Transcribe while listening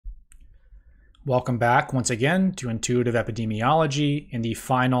Welcome back once again to Intuitive Epidemiology in the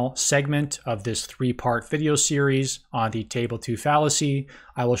final segment of this three-part video series on the Table 2 fallacy.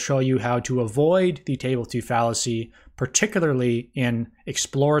 I will show you how to avoid the Table 2 fallacy, particularly in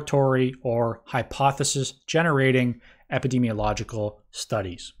exploratory or hypothesis-generating epidemiological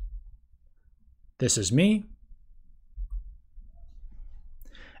studies. This is me.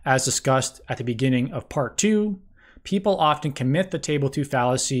 As discussed at the beginning of Part 2, people often commit the Table 2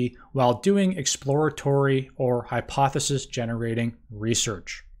 fallacy while doing exploratory or hypothesis-generating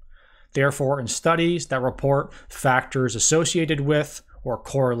research. Therefore, in studies that report factors associated with or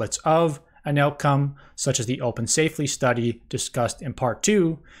correlates of an outcome, such as the Open Safely study discussed in Part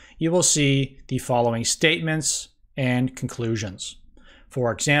 2, you will see the following statements and conclusions.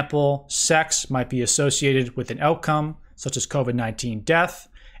 For example, sex might be associated with an outcome, such as COVID-19 death,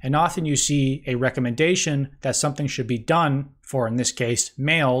 and often you see a recommendation that something should be done for, in this case,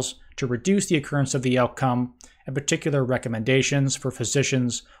 males to reduce the occurrence of the outcome, and particular recommendations for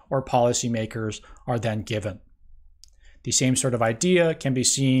physicians or policymakers are then given. The same sort of idea can be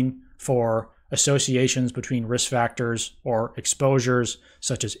seen for associations between risk factors or exposures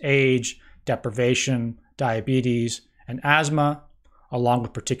such as age, deprivation, diabetes, and asthma, along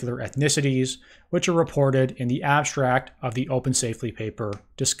with particular ethnicities, which are reported in the abstract of the Open Safely paper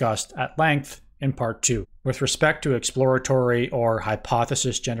discussed at length in Part 2. With respect to exploratory or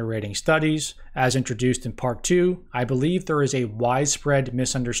hypothesis-generating studies, as introduced in Part 2, I believe there is a widespread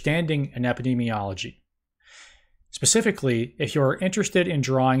misunderstanding in epidemiology. Specifically, if you are interested in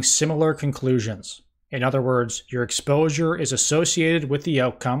drawing similar conclusions, in other words, your exposure is associated with the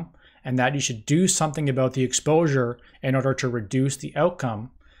outcome, and that you should do something about the exposure in order to reduce the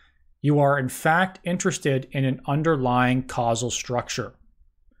outcome, you are in fact interested in an underlying causal structure.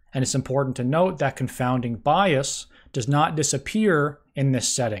 And it's important to note that confounding bias does not disappear in this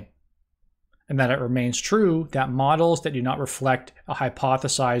setting, and that it remains true that models that do not reflect a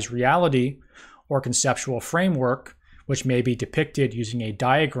hypothesized reality or conceptual framework, which may be depicted using a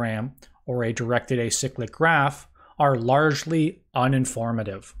diagram or a directed acyclic graph, are largely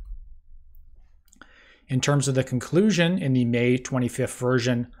uninformative. In terms of the conclusion in the May 25th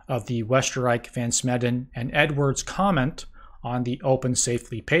version of the Westerijk, Van Smeden, and Edwards comment on the Open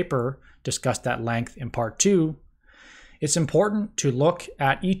Safely paper discussed at length in Part 2, it's important to look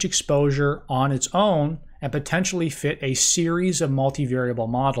at each exposure on its own and potentially fit a series of multivariable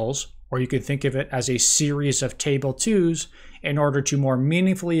models, or you could think of it as a series of Table 2s, in order to more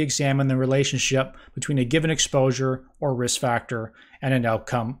meaningfully examine the relationship between a given exposure or risk factor and an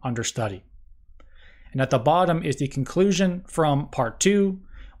outcome under study. And at the bottom is the conclusion from Part 2,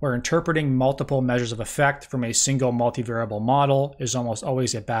 where interpreting multiple measures of effect from a single multivariable model is almost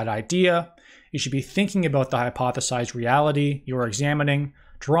always a bad idea. You should be thinking about the hypothesized reality you are examining,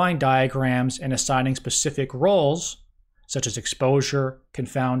 drawing diagrams, and assigning specific roles, such as exposure,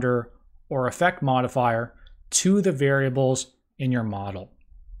 confounder, or effect modifier, to the variables in your model.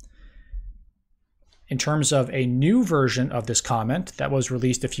 In terms of a new version of this comment that was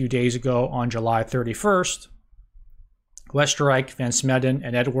released a few days ago on July 31st, Westerijk, Van Smeden,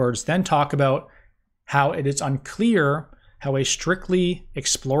 and Edwards then talk about how it is unclear how a strictly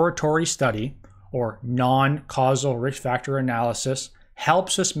exploratory study or non-causal risk factor analysis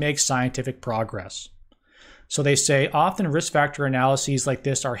helps us make scientific progress. So they say often risk factor analyses like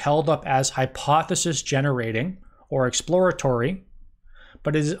this are held up as hypothesis generating or exploratory,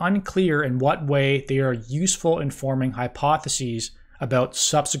 but it is unclear in what way they are useful in forming hypotheses about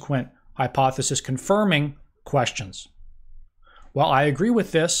subsequent hypothesis-confirming questions. While I agree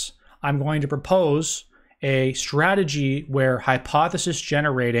with this, I'm going to propose a strategy where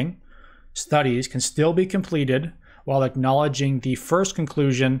hypothesis-generating studies can still be completed while acknowledging the first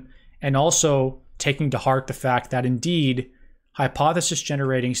conclusion and also taking to heart the fact that indeed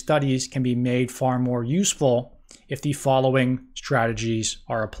hypothesis-generating studies can be made far more useful if the following strategies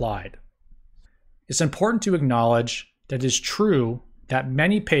are applied. It's important to acknowledge that it is true that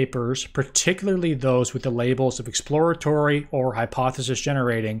many papers, particularly those with the labels of exploratory or hypothesis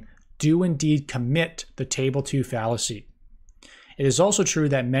generating, do indeed commit the Table 2 fallacy. It is also true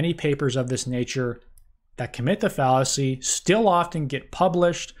that many papers of this nature that commit the fallacy still often get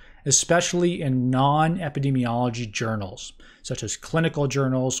published, especially in non-epidemiology journals, such as clinical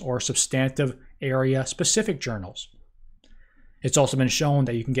journals or substantive area-specific journals. It's also been shown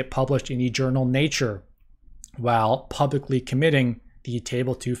that you can get published in the journal Nature while publicly committing the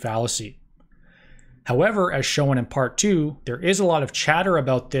Table 2 fallacy. However, as shown in Part 2, there is a lot of chatter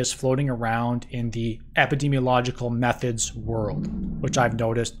about this floating around in the epidemiological methods world, which I've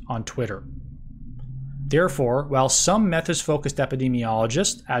noticed on Twitter. Therefore, while some methods-focused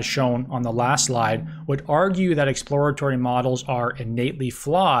epidemiologists, as shown on the last slide, would argue that exploratory models are innately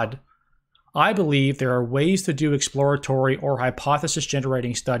flawed, I believe there are ways to do exploratory or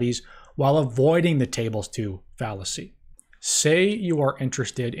hypothesis-generating studies while avoiding the Tables 2 fallacy. Say you are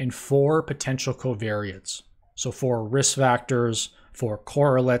interested in 4 potential covariates, so 4 risk factors, 4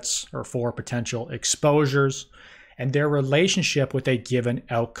 correlates, or 4 potential exposures, and their relationship with a given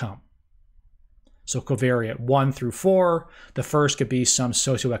outcome. So covariate 1 through 4, the first could be some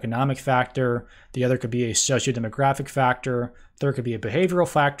socioeconomic factor, the other could be a sociodemographic factor, third could be a behavioral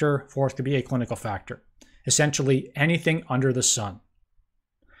factor, fourth could be a clinical factor. Essentially anything under the sun.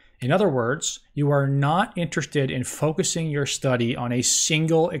 In other words, you are not interested in focusing your study on a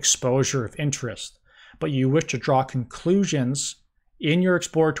single exposure of interest, but you wish to draw conclusions in your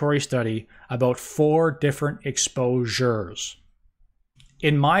exploratory study about 4 different exposures.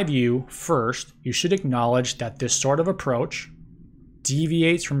 In my view, first, you should acknowledge that this sort of approach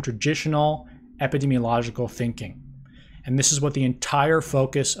deviates from traditional epidemiological thinking. And this is what the entire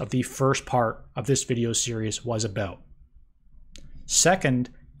focus of the first part of this video series was about.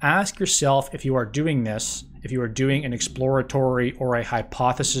 Second, ask yourself if you are doing this, if you are doing an exploratory or a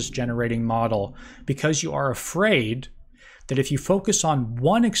hypothesis-generating model, because you are afraid that if you focus on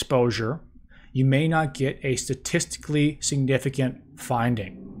one exposure, you may not get a statistically significant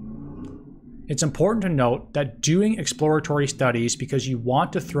finding. It's important to note that doing exploratory studies because you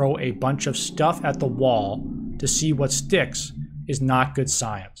want to throw a bunch of stuff at the wall to see what sticks is not good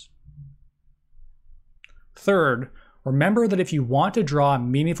science. Third, remember that if you want to draw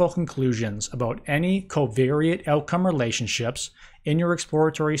meaningful conclusions about any covariate outcome relationships in your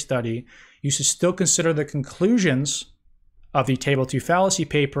exploratory study, you should still consider the conclusions of the Table 2 fallacy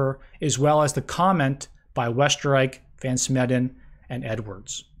paper, as well as the comment by Westerijk, Van Smeden, and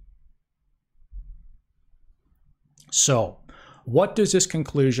Edwards. So, what does this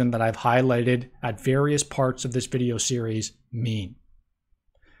conclusion that I've highlighted at various parts of this video series mean?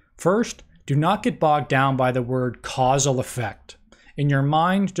 First, do not get bogged down by the word causal effect. In your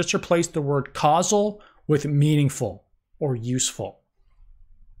mind, just replace the word causal with meaningful or useful.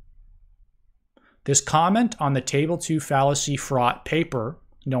 This comment on the Table 2 fallacy fraught paper,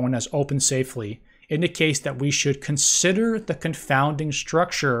 known as Open Safely, indicates that we should consider the confounding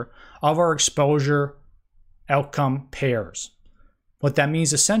structure of our exposure outcome pairs. What that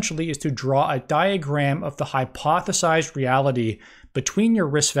means essentially is to draw a diagram of the hypothesized reality between your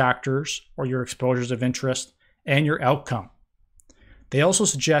risk factors or your exposures of interest and your outcome. They also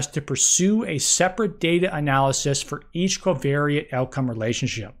suggest to pursue a separate data analysis for each covariate outcome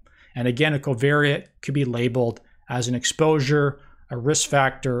relationship. And again, a covariate could be labeled as an exposure, a risk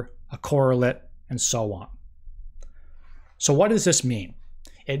factor, a correlate, and so on. So what does this mean?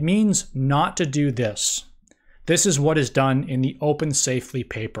 It means not to do this. This is what is done in the Open Safely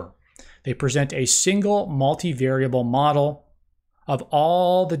paper. They present a single multivariable model of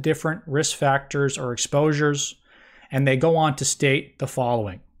all the different risk factors or exposures, and they go on to state the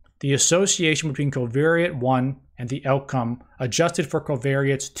following. The association between covariate 1 and the outcome adjusted for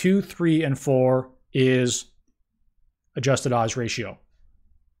covariates 2, 3, and 4 is adjusted odds ratio.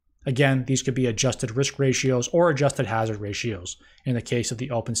 Again, these could be adjusted risk ratios or adjusted hazard ratios in the case of the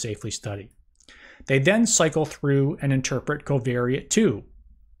Open Safely study. They then cycle through and interpret covariate 2.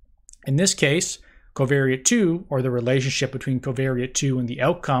 In this case, covariate 2, or the relationship between covariate 2 and the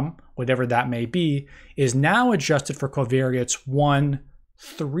outcome, whatever that may be, is now adjusted for covariates 1,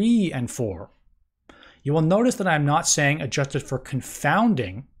 3, and 4. You will notice that I'm not saying adjusted for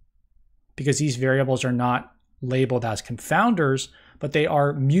confounding, because these variables are not labeled as confounders, but they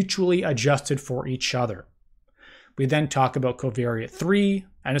are mutually adjusted for each other. We then talk about covariate 3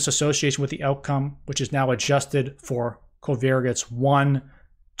 and its association with the outcome, which is now adjusted for covariates 1,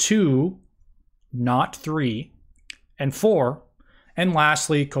 2, not 3, and 4. And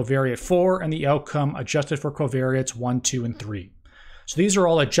lastly, covariate 4 and the outcome adjusted for covariates 1, 2, and 3. So these are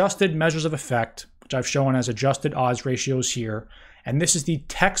all adjusted measures of effect, which I've shown as adjusted odds ratios here. And this is the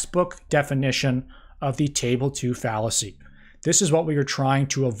textbook definition of the Table 2 fallacy. This is what we are trying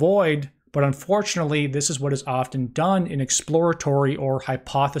to avoid, but unfortunately, this is what is often done in exploratory or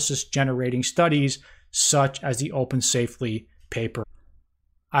hypothesis-generating studies, such as the Open Safely paper.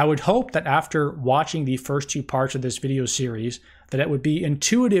 I would hope that after watching the first 2 parts of this video series, that it would be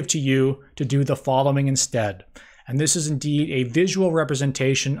intuitive to you to do the following instead. And this is indeed a visual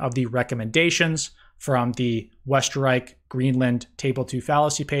representation of the recommendations from the Westerijk Greenland Table 2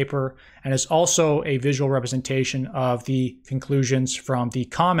 fallacy paper, and is also a visual representation of the conclusions from the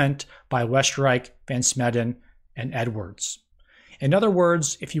comment by Westerijk, Van Smeden, and Edwards. In other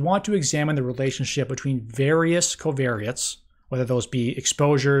words, if you want to examine the relationship between various covariates, whether those be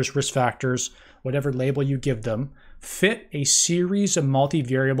exposures, risk factors, whatever label you give them, fit a series of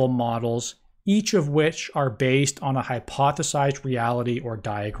multivariable models, each of which are based on a hypothesized reality or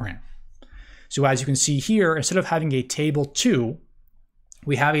diagram. So as you can see here, instead of having a table 2,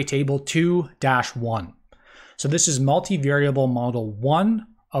 we have a table 2-1. So this is multivariable model 1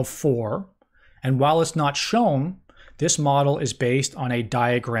 of 4. And while it's not shown, this model is based on a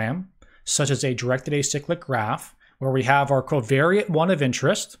diagram, such as a directed acyclic graph, where we have our covariate 1 of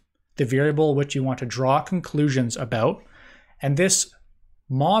interest, the variable which you want to draw conclusions about. And this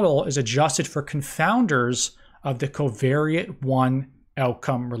model is adjusted for confounders of the covariate 1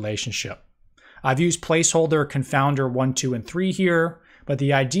 outcome relationship. I've used placeholder confounder 1, 2, and 3 here, but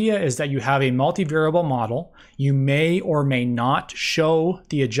the idea is that you have a multivariable model. You may or may not show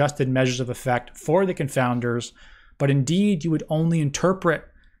the adjusted measures of effect for the confounders, but indeed you would only interpret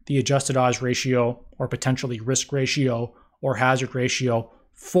the adjusted odds ratio or potentially risk ratio or hazard ratio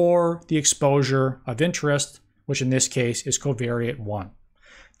for the exposure of interest, which in this case is covariate 1.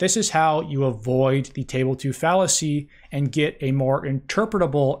 This is how you avoid the table 2 fallacy and get a more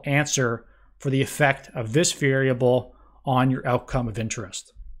interpretable answer for the effect of this variable on your outcome of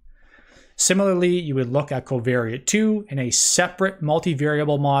interest. Similarly, you would look at covariate 2 in a separate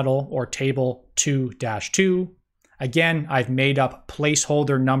multivariable model or table 2-2. Again, I've made up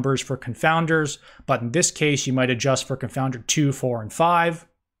placeholder numbers for confounders, but in this case, you might adjust for confounder 2, 4, and 5.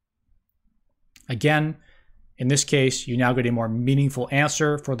 Again, in this case, you now get a more meaningful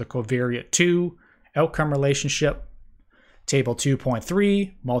answer for the covariate 2 outcome relationship. Table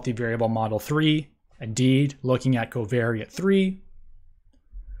 2.3, multivariable model 3, indeed looking at covariate 3.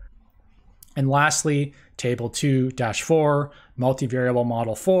 And lastly, table 2-4, multivariable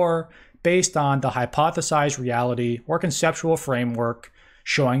model 4, based on the hypothesized reality or conceptual framework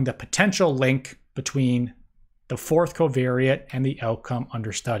showing the potential link between the fourth covariate and the outcome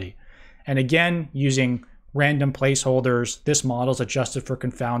under study. And again, using random placeholders, this model is adjusted for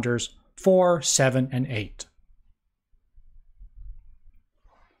confounders 4, 7, and 8.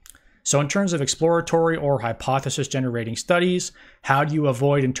 So in terms of exploratory or hypothesis-generating studies, how do you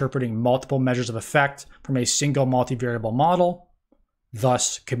avoid interpreting multiple measures of effect from a single multivariable model,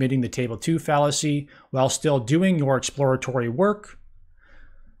 thus committing the table 2 fallacy while still doing your exploratory work?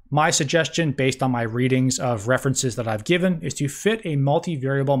 My suggestion, based on my readings of references that I've given, is to fit a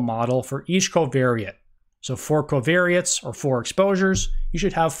multivariable model for each covariate. So 4 covariates or 4 exposures, you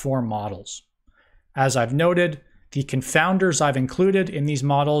should have 4 models. As I've noted, the confounders I've included in these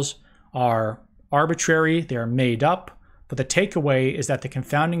models are arbitrary, they're made up, but the takeaway is that the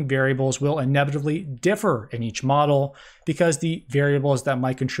confounding variables will inevitably differ in each model because the variables that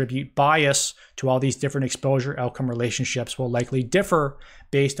might contribute bias to all these different exposure outcome relationships will likely differ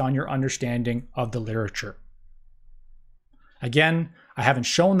based on your understanding of the literature. Again, I haven't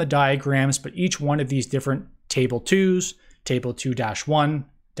shown the diagrams, but each one of these different table 2s, table 2-1,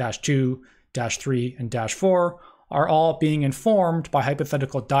 -2, -3, and -4, are all being informed by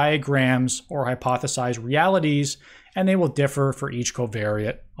hypothetical diagrams or hypothesized realities, and they will differ for each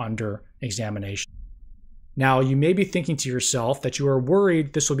covariate under examination. Now, you may be thinking to yourself that you are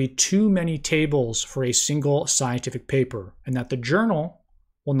worried this will be too many tables for a single scientific paper, and that the journal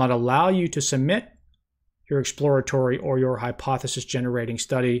will not allow you to submit your exploratory or your hypothesis-generating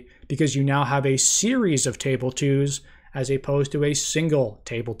study because you now have a series of table 2s as opposed to a single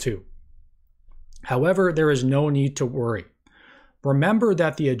table 2. However, there is no need to worry. Remember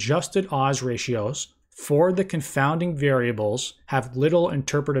that the adjusted odds ratios for the confounding variables have little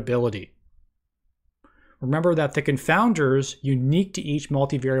interpretability. Remember that the confounders, unique to each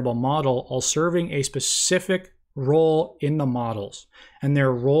multivariable model, are serving a specific role in the models, and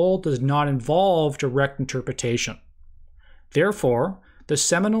their role does not involve direct interpretation. Therefore, the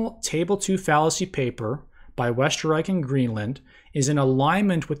seminal Table 2 fallacy paper by Westerijk and Greenland is in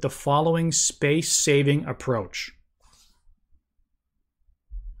alignment with the following space-saving approach.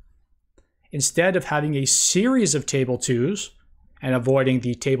 Instead of having a series of table 2s and avoiding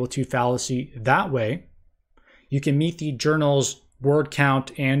the table 2 fallacy that way, you can meet the journal's word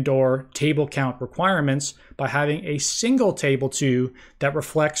count and/or table count requirements by having a single table 2 that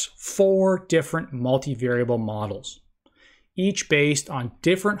reflects 4 different multivariable models, each based on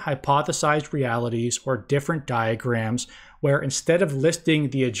different hypothesized realities or different diagrams, where instead of listing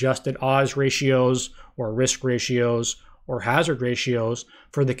the adjusted odds ratios or risk ratios or hazard ratios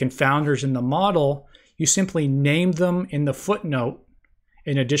for the confounders in the model, you simply name them in the footnote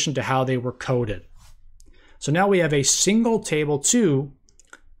in addition to how they were coded. So now we have a single table 2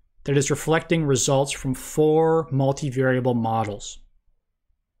 that is reflecting results from 4 multivariable models.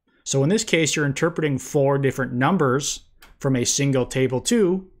 So in this case, you're interpreting 4 different numbers from a single table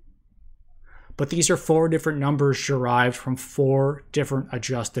 2, but these are 4 different numbers derived from 4 different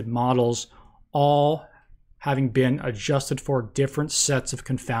adjusted models, all having been adjusted for different sets of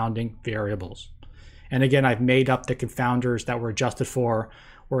confounding variables. And again, I've made up the confounders that were adjusted for,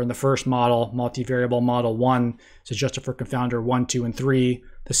 where in the first model, multivariable model 1 is adjusted for confounder 1, 2, and 3.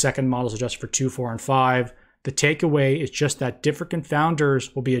 The second model is adjusted for 2, 4, and 5. The takeaway is just that different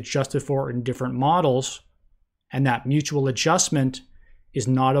confounders will be adjusted for in different models, and that mutual adjustment is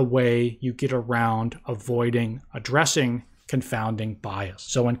not a way you get around addressing confounding bias.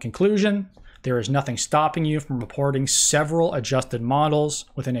 So in conclusion, there is nothing stopping you from reporting several adjusted models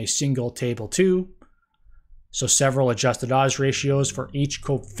within a single table 2. So several adjusted odds ratios for each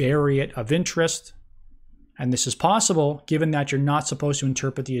covariate of interest. And this is possible given that you're not supposed to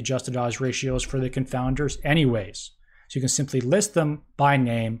interpret the adjusted odds ratios for the confounders anyways. So you can simply list them by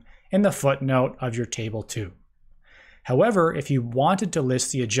name in the footnote of your table 2. However, if you wanted to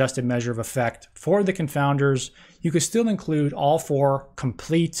list the adjusted measure of effect for the confounders, you could still include all 4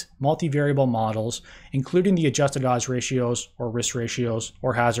 complete multivariable models, including the adjusted odds ratios or risk ratios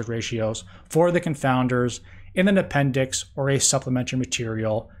or hazard ratios for the confounders in an appendix or a supplementary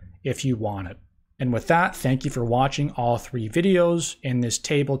material if you want it. And with that, thank you for watching all 3 videos in this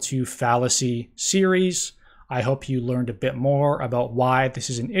Table 2 Fallacy series. I hope you learned a bit more about why this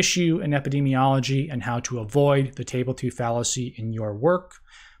is an issue in epidemiology and how to avoid the Table 2 fallacy in your work.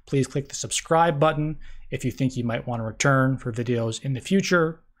 Please click the subscribe button if you think you might want to return for videos in the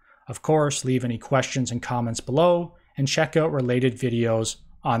future. Of course, leave any questions and comments below and check out related videos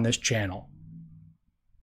on this channel.